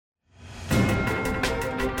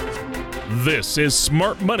This is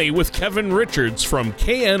Smart Money with Kevin Richards from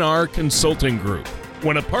KNR Consulting Group.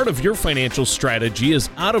 When a part of your financial strategy is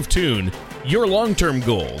out of tune, your long-term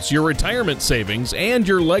goals, your retirement savings, and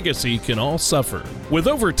your legacy can all suffer. With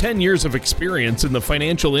over 10 years of experience in the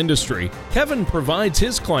financial industry, Kevin provides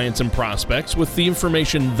his clients and prospects with the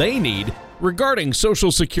information they need regarding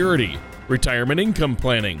Social Security, retirement income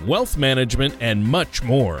planning, wealth management, and much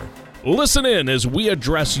more. Listen in as we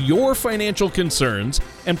address your financial concerns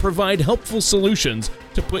and provide helpful solutions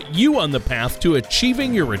to put you on the path to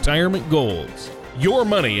achieving your retirement goals. Your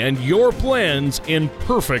money and your plans in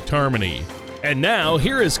perfect harmony. And now,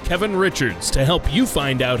 here is Kevin Richards to help you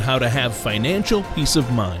find out how to have financial peace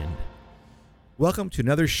of mind. Welcome to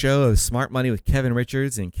another show of Smart Money with Kevin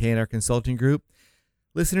Richards and KNR Consulting Group.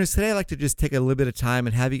 Listeners, today I'd like to just take a little bit of time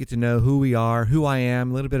and have you get to know who we are, who I am,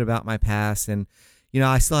 a little bit about my past. And,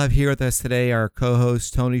 I still have here with us today our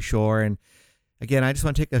co-host, Tony Shore. And again, I just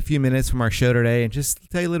want to take a few minutes from our show today and just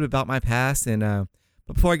tell you a little bit about my past. And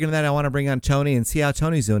but before I get into that, I want to bring on Tony and see how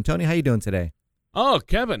Tony's doing. Tony, how you doing today? Oh,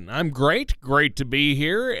 Kevin, I'm great. Great to be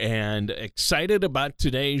here and excited about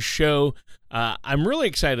today's show. I'm really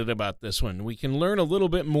excited about this one. We can learn a little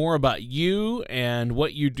bit more about you and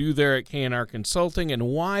what you do there at KNR Consulting and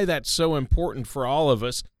why that's so important for all of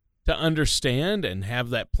us to understand and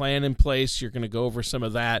have that plan in place. You're going to go over some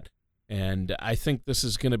of that, and I think this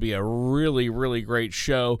is going to be a really, really great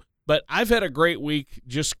show. But I've had a great week,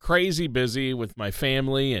 just crazy busy with my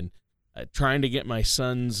family and trying to get my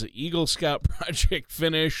son's Eagle Scout project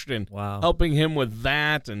finished and helping him with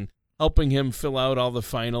that and helping him fill out all the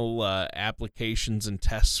final applications and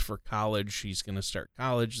tests for college. He's going to start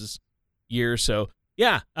college this year. So,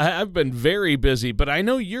 yeah, I've been very busy, but I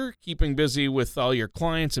know you're keeping busy with all your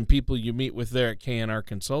clients and people you meet with there at KNR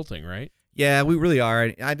Consulting, right? Yeah, we really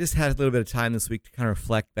are. I just had a little bit of time this week to kind of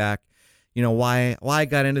reflect back, why I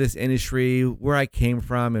got into this industry, where I came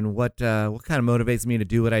from, and what kind of motivates me to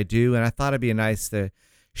do what I do. And I thought it'd be nice to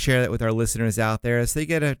share that with our listeners out there so they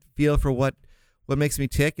get a feel for what makes me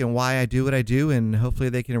tick and why I do what I do, and hopefully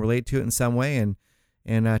they can relate to it in some way,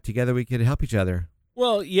 and together we could help each other.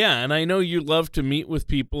 Well, yeah, and I know you love to meet with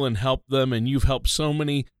people and help them, and you've helped so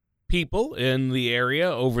many people in the area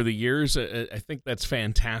over the years. I think that's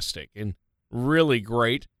fantastic and really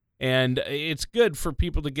great. And it's good for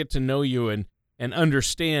people to get to know you and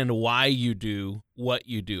understand why you do what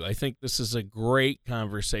you do. I think this is a great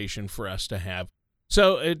conversation for us to have.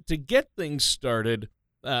 So to get things started,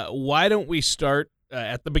 why don't we start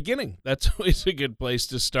at the beginning? That's always a good place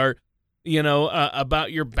to start,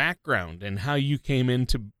 about your background and how you came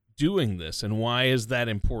into doing this and why is that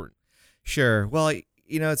important? Sure. Well,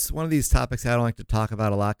 it's one of these topics I don't like to talk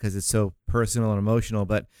about a lot because it's so personal and emotional,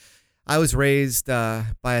 but I was raised by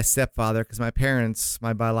a stepfather because my parents,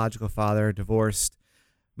 my biological father, divorced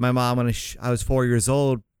my mom when I was 4 years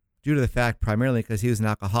old due to the fact primarily because he was an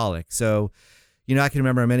alcoholic. So, I can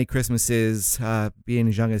remember many Christmases being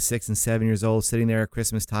as young as 6 and 7 years old, sitting there at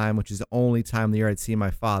Christmas time, which is the only time of the year I'd see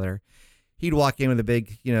my father. He'd walk in with a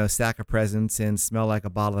big, stack of presents and smell like a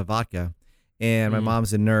bottle of vodka. And my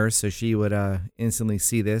mom's a nurse, so she would instantly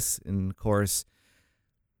see this and, of course,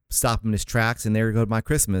 stop him in his tracks, and there would go to my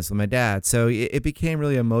Christmas with my dad. So it became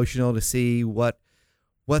really emotional to see how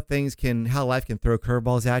life can throw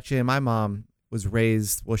curveballs at you. And my mom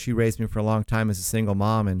she raised me for a long time as a single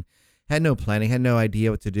mom and had no planning, had no idea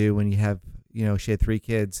what to do when you have, she had 3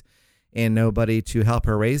 kids and nobody to help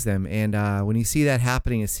her raise them. And when you see that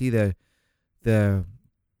happening and see the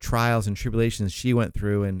trials and tribulations she went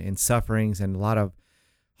through and sufferings and a lot of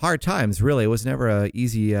hard times, really, it was never an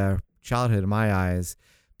easy childhood in my eyes.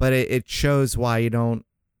 But it shows why you don't,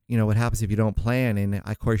 what happens if you don't plan. And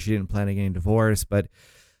of course, you didn't plan on getting divorced. But,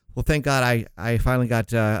 well, thank God I finally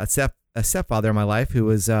got a stepfather in my life who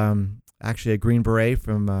was actually a Green Beret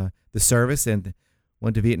from the service and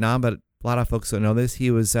went to Vietnam. But a lot of folks don't know this. He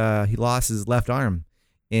lost his left arm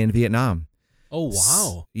in Vietnam. Oh,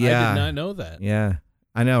 wow. Yeah. I did not know that. Yeah,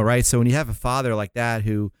 I know, right? So when you have a father like that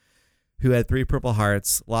who had 3 Purple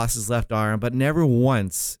Hearts, lost his left arm, but never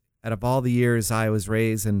once out of all the years I was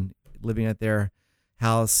raised and living at their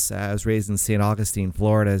house, I was raised in St. Augustine,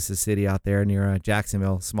 Florida. It's a city out there near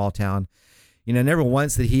Jacksonville, small town. Never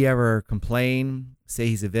once did he ever complain, say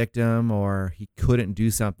he's a victim, or he couldn't do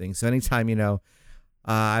something. So anytime,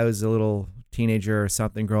 I was a little teenager or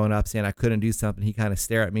something growing up saying I couldn't do something, he kind of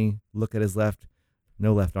stare at me, look at his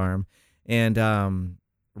no left arm. And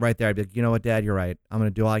right there, I'd be like, you know what, Dad, you're right. I'm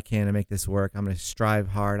going to do all I can to make this work. I'm going to strive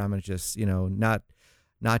hard. I'm going to just,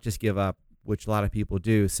 not just give up, which a lot of people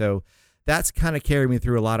do. So that's kind of carried me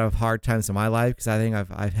through a lot of hard times in my life because I think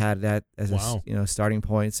I've had that as a starting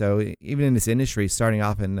point. So even in this industry, starting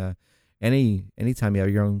off in anytime you have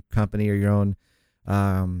your own company or your own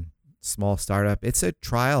small startup, it's a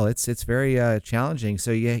trial. It's very challenging.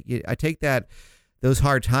 So I take those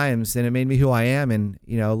hard times, and it made me who I am. And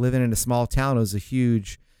living in a small town was a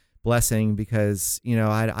huge blessing because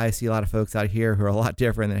I see a lot of folks out here who are a lot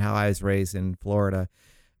different than how I was raised in Florida,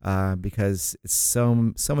 because it's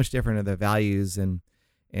so much different of the values and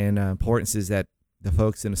importances that the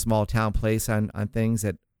folks in a small town place on things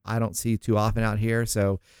that I don't see too often out here.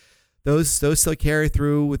 So those still carry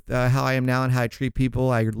through with how I am now and how I treat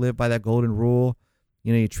people. I live by that golden rule.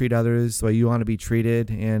 You treat others the way you want to be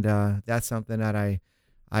treated, and that's something that I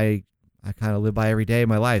kind of live by every day of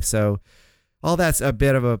my life. So all that's a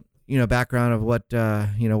bit of a background of what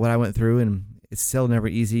what I went through, and it's still never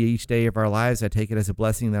easy each day of our lives. I take it as a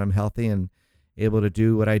blessing that I'm healthy and able to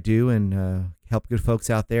do what I do and help good folks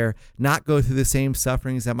out there not go through the same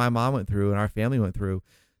sufferings that my mom went through and our family went through.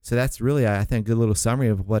 So that's really, I think, a good little summary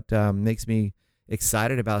of what makes me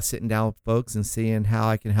excited about sitting down with folks and seeing how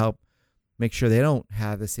I can help make sure they don't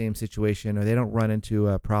have the same situation or they don't run into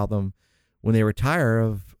a problem when they retire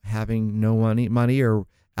of having no money or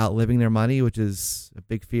outliving their money, which is a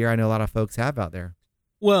big fear I know a lot of folks have out there.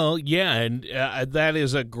 Well, yeah, and that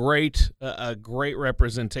is a great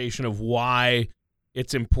representation of why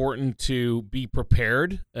it's important to be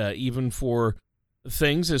prepared, even for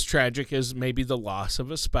things as tragic as maybe the loss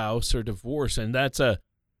of a spouse or divorce. And that's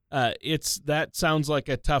that sounds like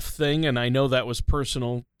a tough thing, and I know that was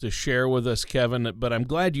personal to share with us, Kevin, but I'm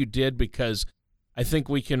glad you did, because I think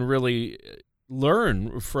we can really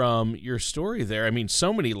learn from your story there. I mean,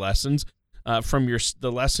 so many lessons. From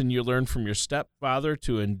the lesson you learned from your stepfather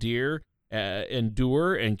to endure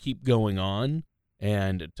and keep going on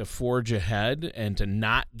and to forge ahead and to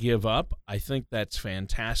not give up. I think that's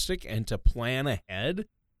fantastic. And to plan ahead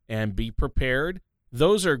and be prepared.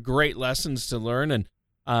 Those are great lessons to learn. And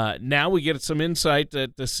now we get some insight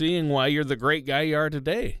to seeing why you're the great guy you are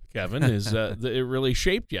today, Kevin. It really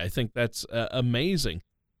shaped you. I think that's amazing.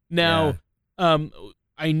 Now,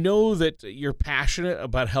 I know that you're passionate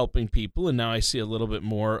about helping people, and now I see a little bit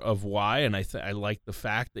more of why, and I like the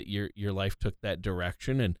fact that your life took that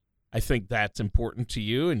direction, and I think that's important to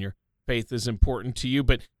you, and your faith is important to you.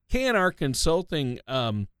 But K&R Consulting,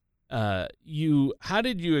 how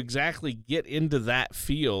did you exactly get into that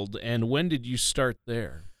field, and when did you start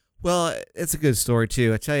there? Well, it's a good story,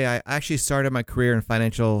 too. I tell you, I actually started my career in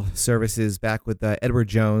financial services back with Edward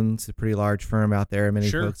Jones, a pretty large firm out there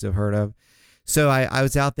many folks have heard of. So I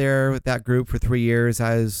was out there with that group for 3 years.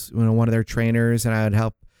 I was one of their trainers, and I would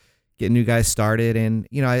help get new guys started. And,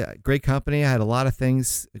 great company. I had a lot of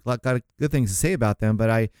things, got good things to say about them,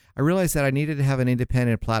 but I realized that I needed to have an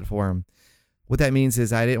independent platform. What that means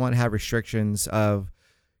is I didn't want to have restrictions of,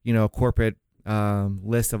 a corporate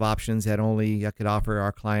list of options that only I could offer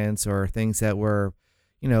our clients, or things that were,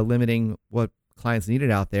 limiting what clients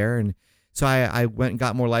needed out there. And so I went and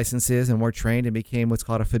got more licenses and more trained and became what's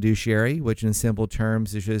called a fiduciary, which in simple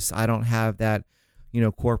terms is just I don't have that,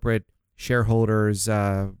 corporate shareholders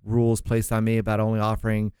rules placed on me about only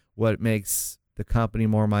offering what makes the company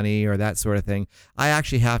more money or that sort of thing. I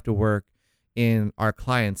actually have to work in our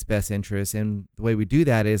clients' best interest. And the way we do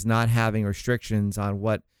that is not having restrictions on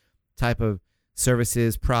what type of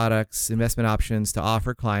services, products, investment options to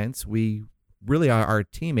offer clients. We really are our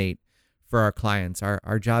teammate for our clients.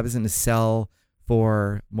 Our job isn't to sell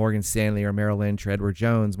for Morgan Stanley or Merrill Lynch or Edward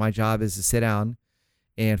Jones. My job is to sit down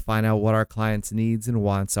and find out what our clients' needs and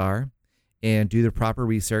wants are and do the proper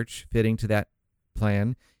research fitting to that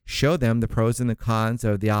plan, show them the pros and the cons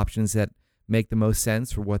of the options that make the most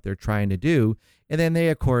sense for what they're trying to do. And then they,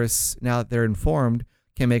 of course, now that they're informed,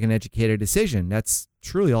 can make an educated decision. That's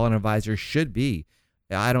truly all an advisor should be.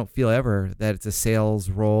 I don't feel ever that it's a sales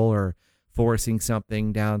role or forcing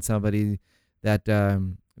something down somebody that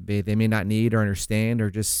they may not need or understand, or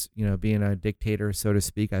just being a dictator, so to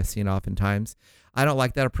speak. I've seen oftentimes. I don't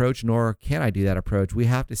like that approach, nor can I do that approach. We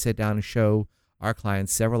have to sit down and show our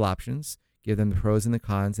clients several options, give them the pros and the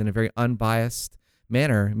cons in a very unbiased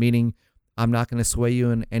manner, meaning I'm not going to sway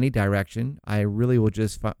you in any direction. I really will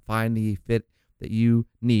just find the fit that you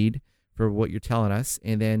need for what you're telling us,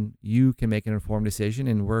 and then you can make an informed decision.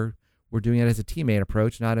 And we're doing it as a teammate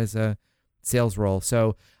approach, not as a sales role.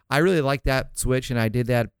 So I really like that switch, and I did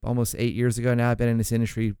that almost 8 years ago now. I've been in this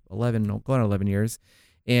industry going on 11 years,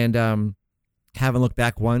 and haven't looked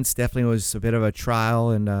back once. Definitely was a bit of a trial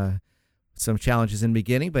and some challenges in the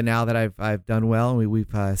beginning, but now that I've done well, and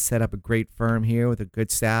we've set up a great firm here with a good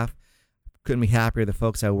staff. Couldn't be happier. The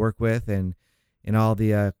folks I work with and all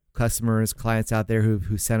the customers, clients out there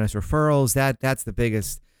who send us referrals. That's the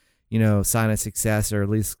biggest sign of success, or at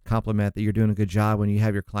least compliment that you're doing a good job when you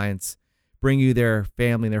have your clients bring you their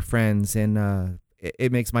family, their friends, and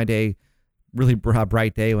it makes my day really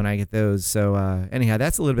bright day when I get those. So anyhow,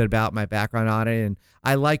 that's a little bit about my background on it, and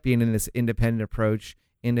I like being in this independent approach,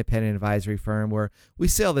 independent advisory firm where we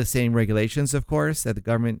still have the same regulations, of course, that the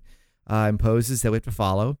government imposes that we have to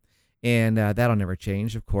follow, and that'll never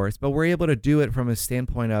change, of course. But we're able to do it from a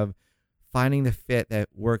standpoint of finding the fit that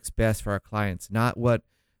works best for our clients, not what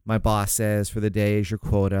my boss says for the day is your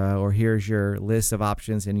quota, or here's your list of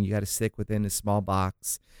options and you got to stick within a small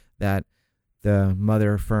box that the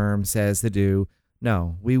mother firm says to do.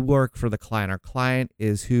 No, we work for the client. Our client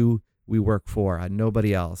is who we work for,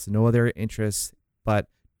 nobody else, no other interests, but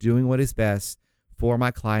doing what is best for my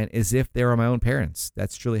client as if they were my own parents.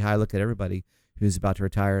 That's truly how I look at everybody who's about to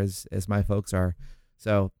retire as my folks are.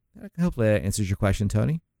 So hopefully that answers your question,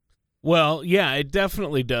 Tony. Well, yeah, it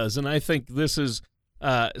definitely does. And I think this is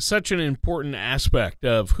such an important aspect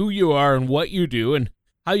of who you are and what you do and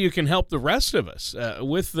how you can help the rest of us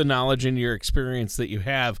with the knowledge and your experience that you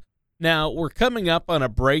have. Now, we're coming up on a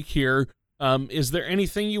break here. Is there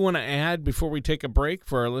anything you want to add before we take a break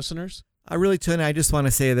for our listeners? Really, Tony, I just want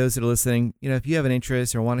to say to those that are listening, if you have an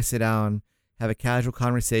interest or want to sit down, have a casual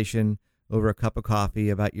conversation over a cup of coffee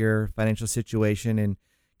about your financial situation and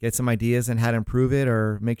get some ideas on how to improve it,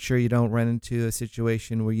 or make sure you don't run into a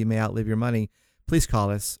situation where you may outlive your money, please call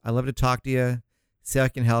us. I love to talk to you, see how I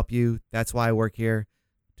can help you. That's why I work here,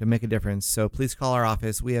 to make a difference. So please call our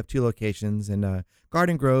office. We have 2 locations in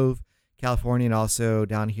Garden Grove, California, and also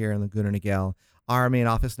down here in Laguna Niguel. Our main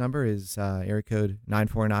office number is area code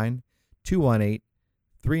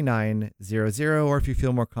 949-218-3900, or if you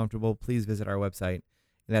feel more comfortable, please visit our website.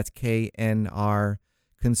 And that's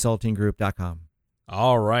knrconsultinggroup.com.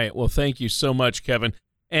 All right. Well, thank you so much, Kevin.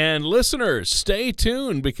 And listeners, stay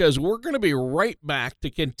tuned because we're going to be right back to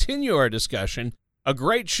continue our discussion. A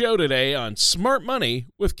great show today on Smart Money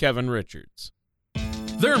with Kevin Richards.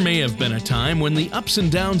 There may have been a time when the ups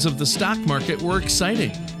and downs of the stock market were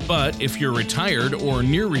exciting. But if you're retired or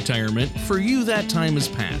near retirement, for you that time is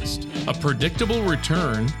past. A predictable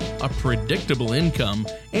return, a predictable income,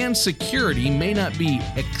 and security may not be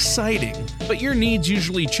exciting, but your needs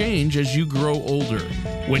usually change as you grow older.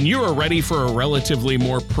 When you are ready for a relatively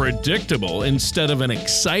more predictable instead of an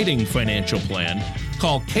exciting financial plan,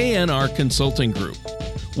 call KNR Consulting Group.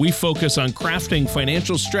 We focus on crafting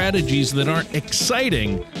financial strategies that aren't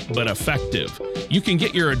exciting, but effective. You can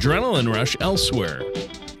get your adrenaline rush elsewhere.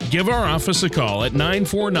 Give our office a call at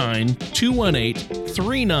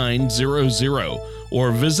 949-218-3900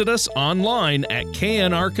 or visit us online at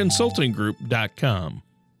knrconsultinggroup.com.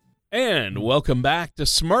 And welcome back to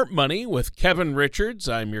Smart Money with Kevin Richards.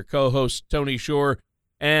 I'm your co-host, Tony Shore,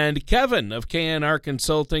 and Kevin of KNR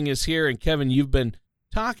Consulting is here. And Kevin, you've been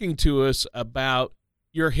talking to us about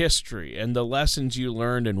your history and the lessons you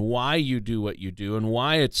learned and why you do what you do and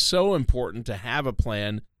why it's so important to have a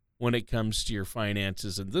plan when it comes to your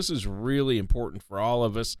finances. And this is really important for all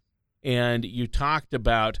of us. And you talked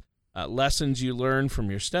about lessons you learned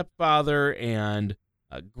from your stepfather and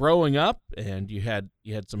growing up, and you had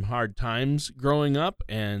some hard times growing up,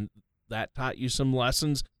 and that taught you some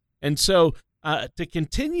lessons. And so to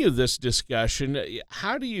continue this discussion,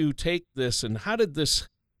 how do you take this, and how did this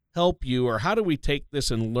help you, or how do we take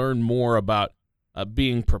this and learn more about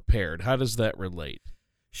being prepared? How does that relate?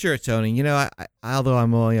 Sure, Tony. Although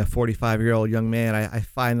I'm only a 45-year-old young man, I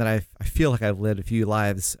find that I feel like I've lived a few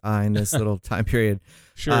lives in this little time period,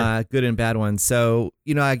 Sure. Good and bad ones. So,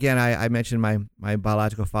 again, I mentioned my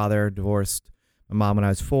biological father divorced my mom when I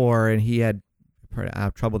was 4, and he had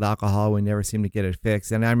trouble with alcohol. We never seemed to get it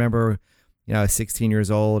fixed. And I remember, I was 16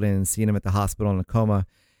 years old and seeing him at the hospital in a coma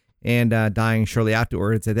and dying shortly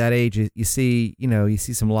afterwards. At that age, you see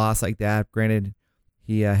some loss like that. Granted,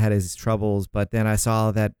 he had his troubles, but then I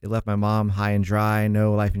saw that it left my mom high and dry,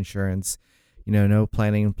 no life insurance, no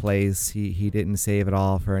planning in place. He didn't save at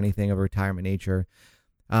all for anything of a retirement nature.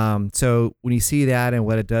 So when you see that and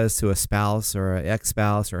what it does to a spouse or an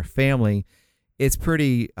ex-spouse or a family, it's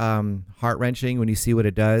pretty heart-wrenching when you see what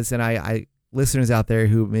it does. And I listeners out there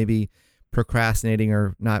who may be procrastinating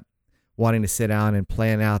or not wanting to sit down and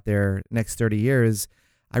plan out their next 30 years,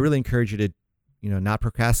 I really encourage you to, not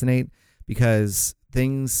procrastinate, because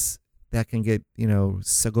things that can get,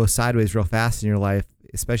 go sideways real fast in your life,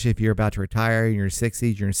 especially if you're about to retire in your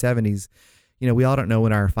 60s, your 70s, we all don't know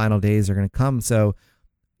when our final days are going to come. So,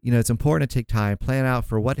 it's important to take time, plan out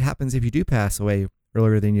for what happens if you do pass away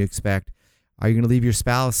earlier than you expect. Are you going to leave your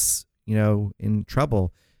spouse, in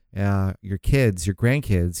trouble? Your kids, your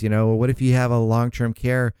grandkids, what if you have a long-term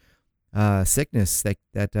care sickness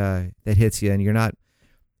that hits you and you're not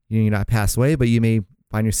passed away, but you may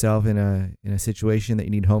find yourself in a situation that you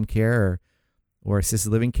need home care, or assisted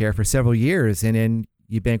living care for several years, and then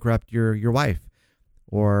you bankrupt your wife,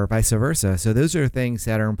 or vice versa. So those are things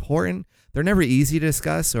that are important. They're never easy to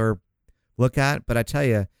discuss or look at, but I tell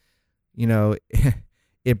you,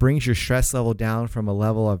 it brings your stress level down from a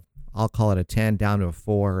level of, I'll call it a 10, down to a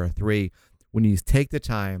 4 or a 3, when you take the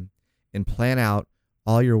time and plan out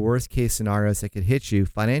all your worst case scenarios that could hit you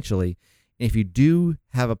financially. And if you do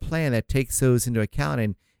have a plan that takes those into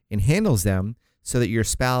account and handles them so that your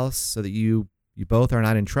spouse, so that you both are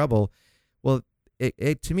not in trouble, well,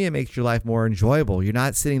 it to me, it makes your life more enjoyable. You're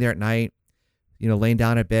not sitting there at night, laying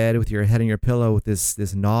down at bed with your head on your pillow with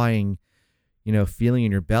this gnawing, feeling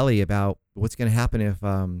in your belly about what's going to happen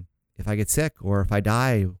if I get sick, or if I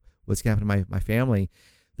die, what's going to happen to my family.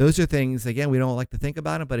 Those are things, again, we don't like to think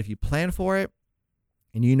about them, but if you plan for it,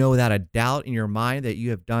 and without a doubt in your mind that you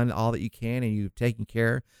have done all that you can and you've taken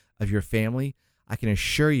care of your family, I can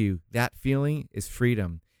assure you that feeling is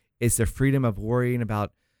freedom. It's the freedom of worrying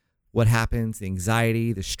about what happens, the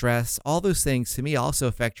anxiety, the stress. All those things to me also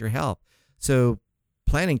affect your health. So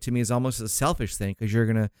planning to me is almost a selfish thing, because you're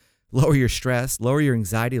going to lower your stress, lower your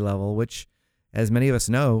anxiety level, which, as many of us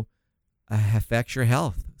know, affects your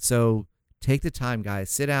health. So take the time, guys.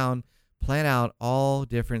 Sit down, plan out all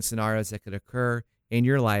different scenarios that could occur in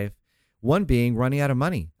your life. One being running out of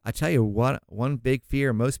money. I tell you, one big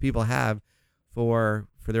fear most people have for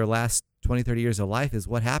their last 20, 30 years of life is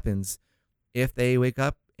what happens if they wake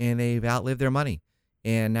up and they've outlived their money,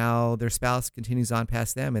 and now their spouse continues on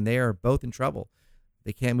past them, and they are both in trouble.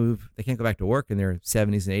 They can't move. They can't go back to work in their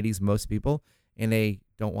 70s and 80s, most people, and they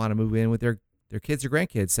don't want to move in with their kids or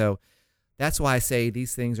grandkids. So that's why I say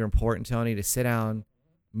these things are important, Tony, to sit down,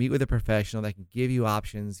 meet with a professional that can give you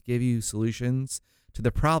options, give you solutions to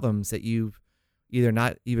the problems that you've either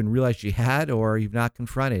not even realized you had or you've not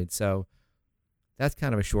confronted. So that's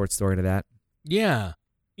kind of a short story to that. Yeah.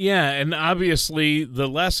 Yeah, and obviously the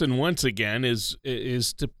lesson, once again, is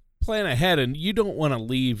to plan ahead, and you don't want to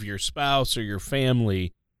leave your spouse or your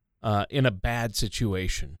family in a bad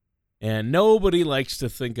situation. And nobody likes to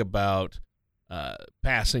think about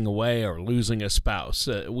passing away or losing a spouse.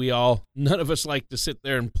 None of us like to sit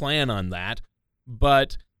there and plan on that,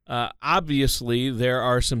 but obviously there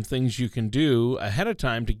are some things you can do ahead of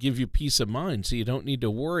time to give you peace of mind, so you don't need to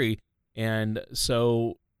worry, and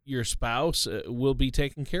so your spouse will be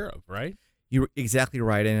taken care of, right? You're exactly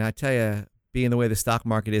right. And I tell you, being the way the stock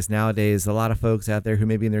market is nowadays, a lot of folks out there who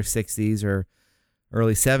may be in their 60s or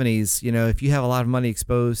early 70s, if you have a lot of money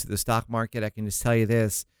exposed to the stock market, I can just tell you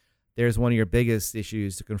this, there's one of your biggest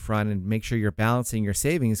issues to confront, and make sure you're balancing your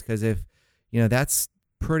savings, because if, that's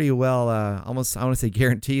pretty well, almost, I want to say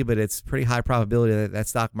guarantee, but it's pretty high probability that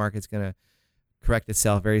stock market's going to correct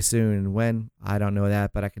itself very soon. And when, I don't know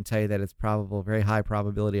that, but I can tell you that it's probable, very high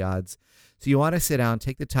probability odds. So you want to sit down,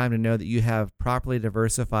 take the time to know that you have properly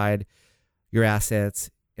diversified your assets.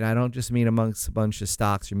 And I don't just mean amongst a bunch of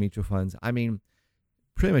stocks or mutual funds. I mean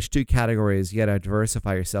pretty much two categories. You got to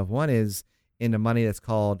diversify yourself. One is into money that's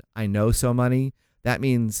called I know so money. That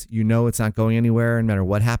means it's not going anywhere no matter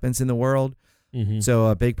what happens in the world. Mm-hmm. So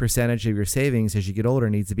a big percentage of your savings as you get older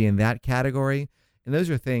needs to be in that category. And those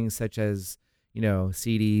are things such as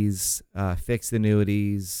CDs, fixed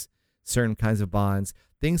annuities, certain kinds of bonds,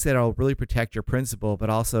 things that will really protect your principal, but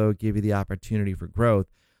also give you the opportunity for growth.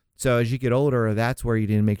 So as you get older, that's where you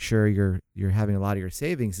need to make sure you're having a lot of your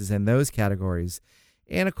savings is in those categories.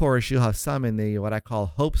 And of course, you'll have some in the what I call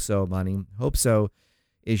hope so money. Hope so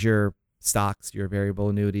is your stocks, your variable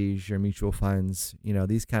annuities, your mutual funds,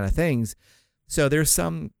 these kind of things. So there's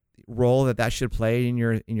some role that should play in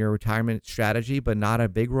your retirement strategy, but not a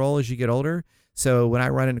big role as you get older. So when I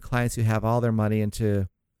run into clients who have all their money into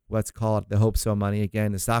what's called the hope so money,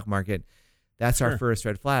 again, the stock market, that's our first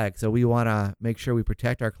red flag. So we want to make sure we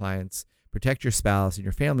protect our clients, protect your spouse and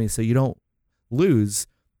your family, so you don't lose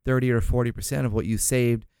 30 or 40% of what you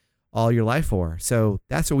saved all your life for. So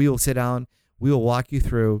that's where we will sit down. We will walk you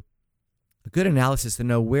through a good analysis to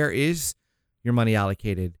know where is your money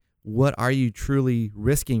allocated. What are you truly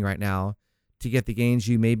risking right now to get the gains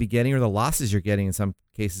you may be getting or the losses you're getting in some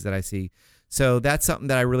cases that I see. So that's something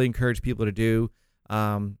that I really encourage people to do,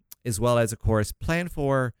 as well as, of course, plan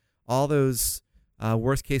for all those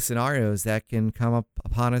worst case scenarios that can come up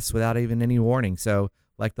upon us without even any warning. So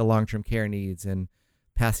like the long-term care needs and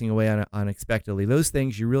passing away unexpectedly, those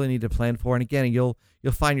things you really need to plan for. And again, you'll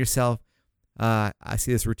find yourself, I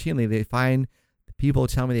see this routinely, people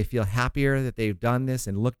tell me they feel happier that they've done this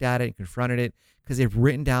and looked at it and confronted it because they've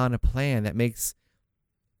written down a plan that makes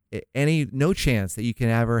no chance that you can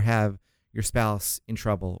ever have your spouse in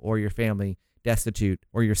trouble or your family destitute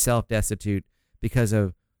or yourself destitute because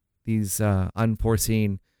of these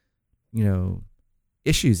unforeseen,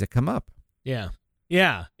 issues that come up. Yeah.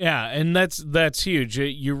 Yeah. Yeah. And that's huge.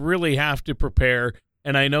 You really have to prepare.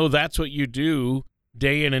 And I know that's what you do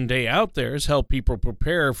day in and day out there, is help people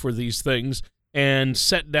prepare for these things and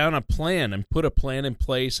set down a plan and put a plan in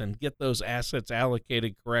place and get those assets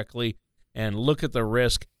allocated correctly and look at the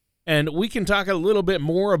risk. And we can talk a little bit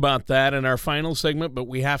more about that in our final segment, but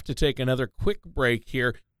we have to take another quick break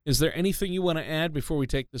here. Is there anything you want to add before we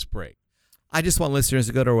take this break? I just want listeners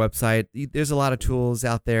to go to our website. There's a lot of tools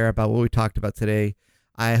out there about what we talked about today.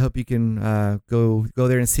 I hope you can go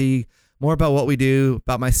there and see more about what we do,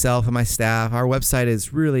 about myself and my staff. Our website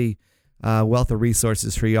is really a wealth of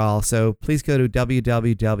resources for y'all. So please go to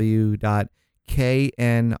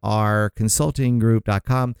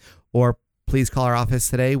www.knrconsultinggroup.com, or please call our office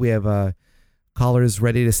today. We have callers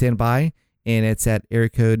ready to stand by, and it's at area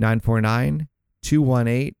code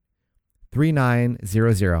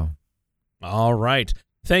 949-218-3900. All right.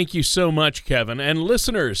 Thank you so much, Kevin. And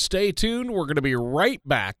listeners, stay tuned. We're going to be right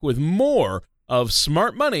back with more of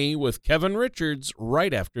Smart Money with Kevin Richards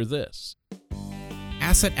right after this.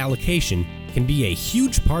 Asset allocation can be a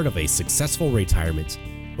huge part of a successful retirement.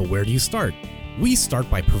 But where do you start? We start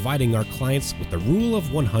by providing our clients with the Rule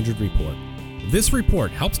of 100 report. This report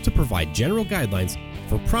helps to provide general guidelines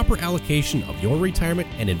for proper allocation of your retirement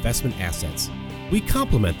and investment assets. We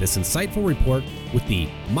complement this insightful report with the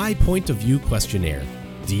My Point of View questionnaire.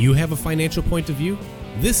 Do you have a financial point of view?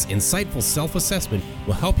 This insightful self-assessment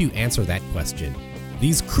will help you answer that question.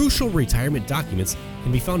 These crucial retirement documents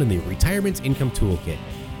can be found in the Retirement Income Toolkit,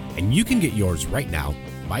 and you can get yours right now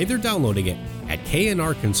by either downloading it at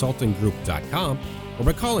knrconsultinggroup.com or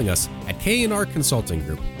by calling us at K&R Consulting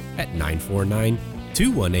Group at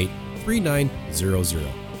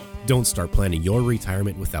 949-218-3900. Don't start planning your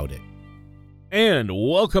retirement without it. And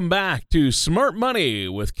welcome back to Smart Money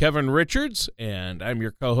with Kevin Richards, and I'm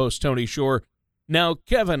your co-host, Tony Shore. Now,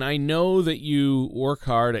 Kevin, I know that you work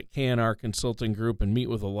hard at K&R Consulting Group and meet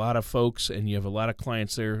with a lot of folks, and you have a lot of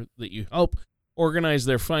clients there that you help organize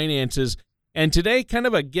their finances. And today, kind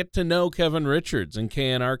of a Get to Know Kevin Richards and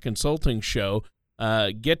K&R Consulting show.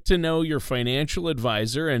 Get to know your financial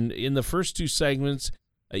advisor. And in the first two segments,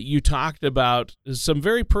 you talked about some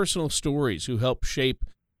very personal stories who help shape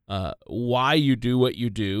why you do what you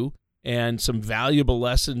do, and some valuable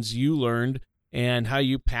lessons you learned and how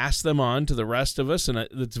you pass them on to the rest of us. And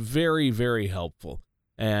it's very, very helpful.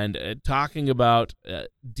 And talking about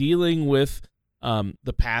dealing with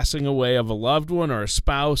the passing away of a loved one or a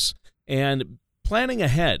spouse, and planning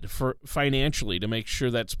ahead for financially to make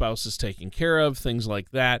sure that spouse is taken care of, things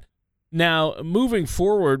like that. Now, moving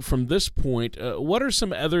forward from this point, what are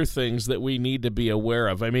some other things that we need to be aware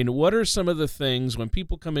of? I mean, what are some of the things when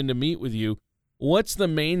people come in to meet with you, what's the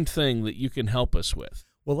main thing that you can help us with?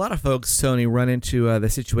 Well, a lot of folks, Tony, run into the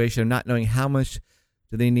situation of not knowing how much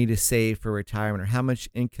do they need to save for retirement, or how much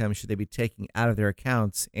income should they be taking out of their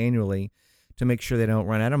accounts annually to make sure they don't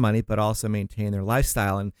run out of money, but also maintain their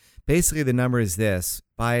lifestyle. And basically the number is this: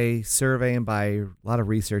 by survey and by a lot of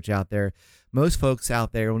research out there, most folks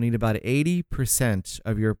out there will need about 80%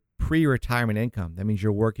 of your pre-retirement income, that means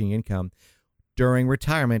your working income, during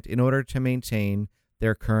retirement in order to maintain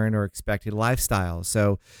their current or expected lifestyle.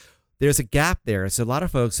 So there's a gap there. So a lot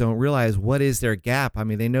of folks don't realize what is their gap. I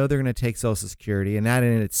mean, they know they're going to take Social Security, and that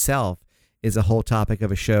in itself is a whole topic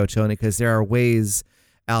of a show, Tony, because there are ways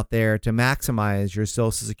out there to maximize your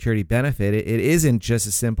Social Security benefit. It isn't just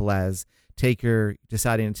as simple as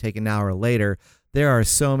deciding to take it now or later. There are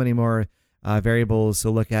so many more variables to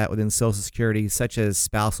look at within Social Security, such as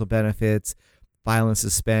spousal benefits, file and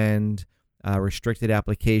suspend, restricted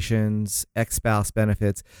applications, ex-spouse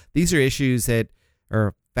benefits. These are issues that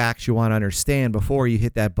are facts you want to understand before you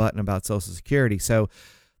hit that button about Social Security. So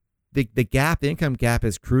the income gap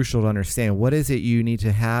is crucial to understand. What is it you need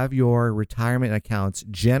to have your retirement accounts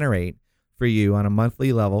generate for you on a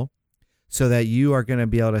monthly level so that you are going to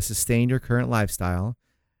be able to sustain your current lifestyle?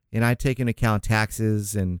 And I take into account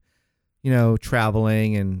taxes and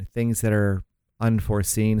traveling and things that are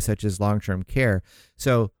unforeseen, such as long-term care.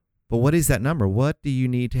 So, but what is that number? What do you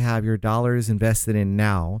need to have your dollars invested in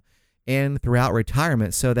now and throughout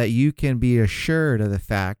retirement so that you can be assured of the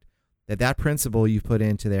fact that that principal you put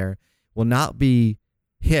into there will not be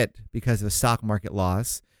hit because of a stock market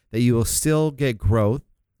loss, that you will still get growth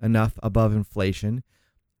enough above inflation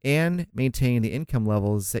and maintain the income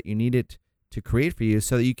levels that you need it to create for you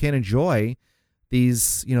so that you can enjoy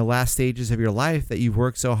these, last stages of your life that you've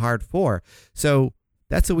worked so hard for. So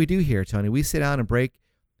that's what we do here, Tony. We sit down and break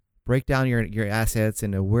down your assets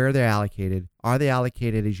into where they're allocated. Are they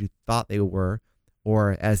allocated as you thought they were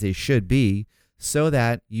or as they should be, so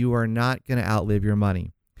that you are not going to outlive your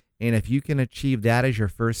money? And if you can achieve that as your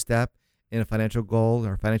first step in a financial goal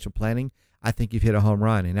or financial planning, I think you've hit a home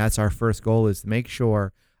run. And that's our first goal, is to make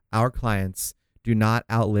sure our clients do not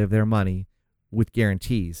outlive their money with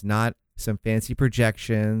guarantees, not some fancy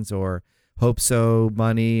projections or hope so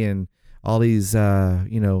money and all these,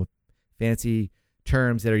 fancy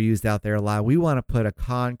terms that are used out there a lot. We want to put a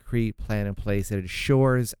concrete plan in place that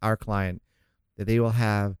assures our client that they will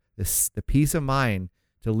have the peace of mind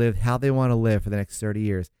to live how they want to live for the next 30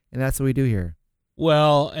 years. And that's what we do here.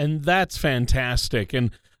 Well, and that's fantastic.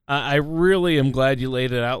 And I really am glad you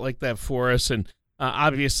laid it out like that for us. And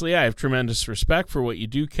obviously, I have tremendous respect for what you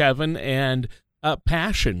do, Kevin, and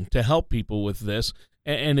passion to help people with this.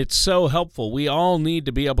 And it's so helpful. We all need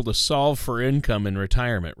to be able to solve for income in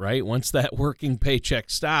retirement, right? Once that working paycheck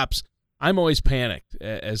stops, I'm always panicked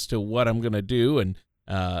as to what I'm going to do. And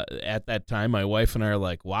at that time, my wife and I are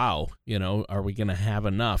like, wow, are we going to have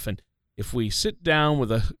enough? And if we sit down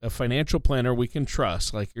with a financial planner we can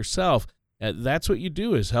trust, like yourself, that's what you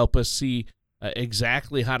do, is help us see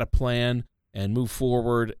exactly how to plan and move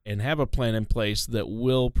forward and have a plan in place that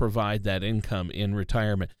will provide that income in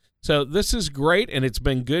retirement. So this is great, and it's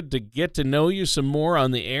been good to get to know you some more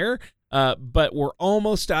on the air, but we're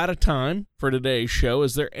almost out of time for today's show.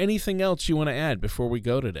 Is there anything else you want to add before we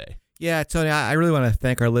go today? Yeah, Tony, I really want to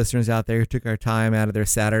thank our listeners out there who took our time out of their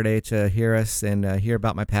Saturday to hear us and hear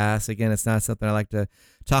about my past. Again, it's not something I like to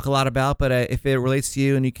talk a lot about, but if it relates to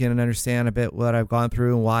you and you can understand a bit what I've gone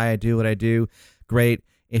through and why I do what I do, great.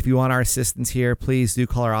 If you want our assistance here, please do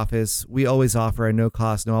call our office. We always offer a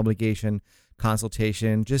no-cost, no-obligation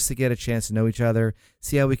consultation just to get a chance to know each other,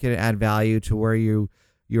 see how we can add value to where you're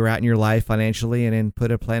at in your life financially, and then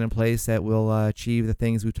put a plan in place that will achieve the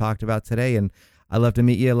things we talked about today. And I'd love to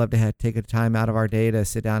meet you. I'd love to take a time out of our day to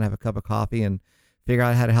sit down, have a cup of coffee, and figure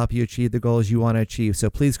out how to help you achieve the goals you want to achieve.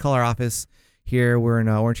 So please call our office here. We're in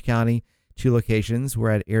Orange County, 2 locations.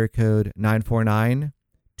 We're at area code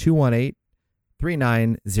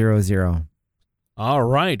 949-218-3900. All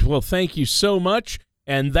right. Well, thank you so much.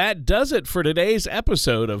 And that does it for today's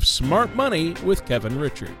episode of Smart Money with Kevin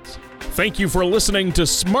Richards. Thank you for listening to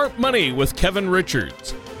Smart Money with Kevin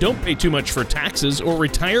Richards. Don't pay too much for taxes or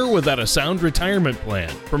retire without a sound retirement plan.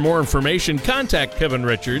 For more information, contact Kevin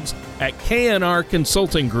Richards at KNR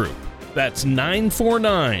Consulting Group. That's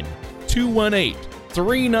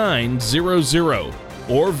 949-218-3900.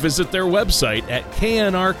 Or visit their website at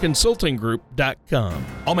knrconsultinggroup.com.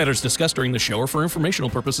 All matters discussed during the show are for informational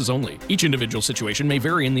purposes only. Each individual situation may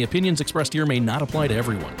vary, and the opinions expressed here may not apply to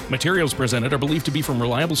everyone. Materials presented are believed to be from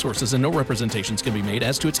reliable sources, and no representations can be made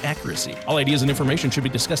as to its accuracy. All ideas and information should be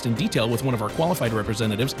discussed in detail with one of our qualified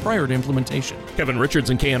representatives prior to implementation. Kevin Richards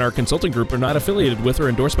and KNR Consulting Group are not affiliated with or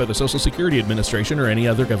endorsed by the Social Security Administration or any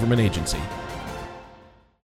other government agency.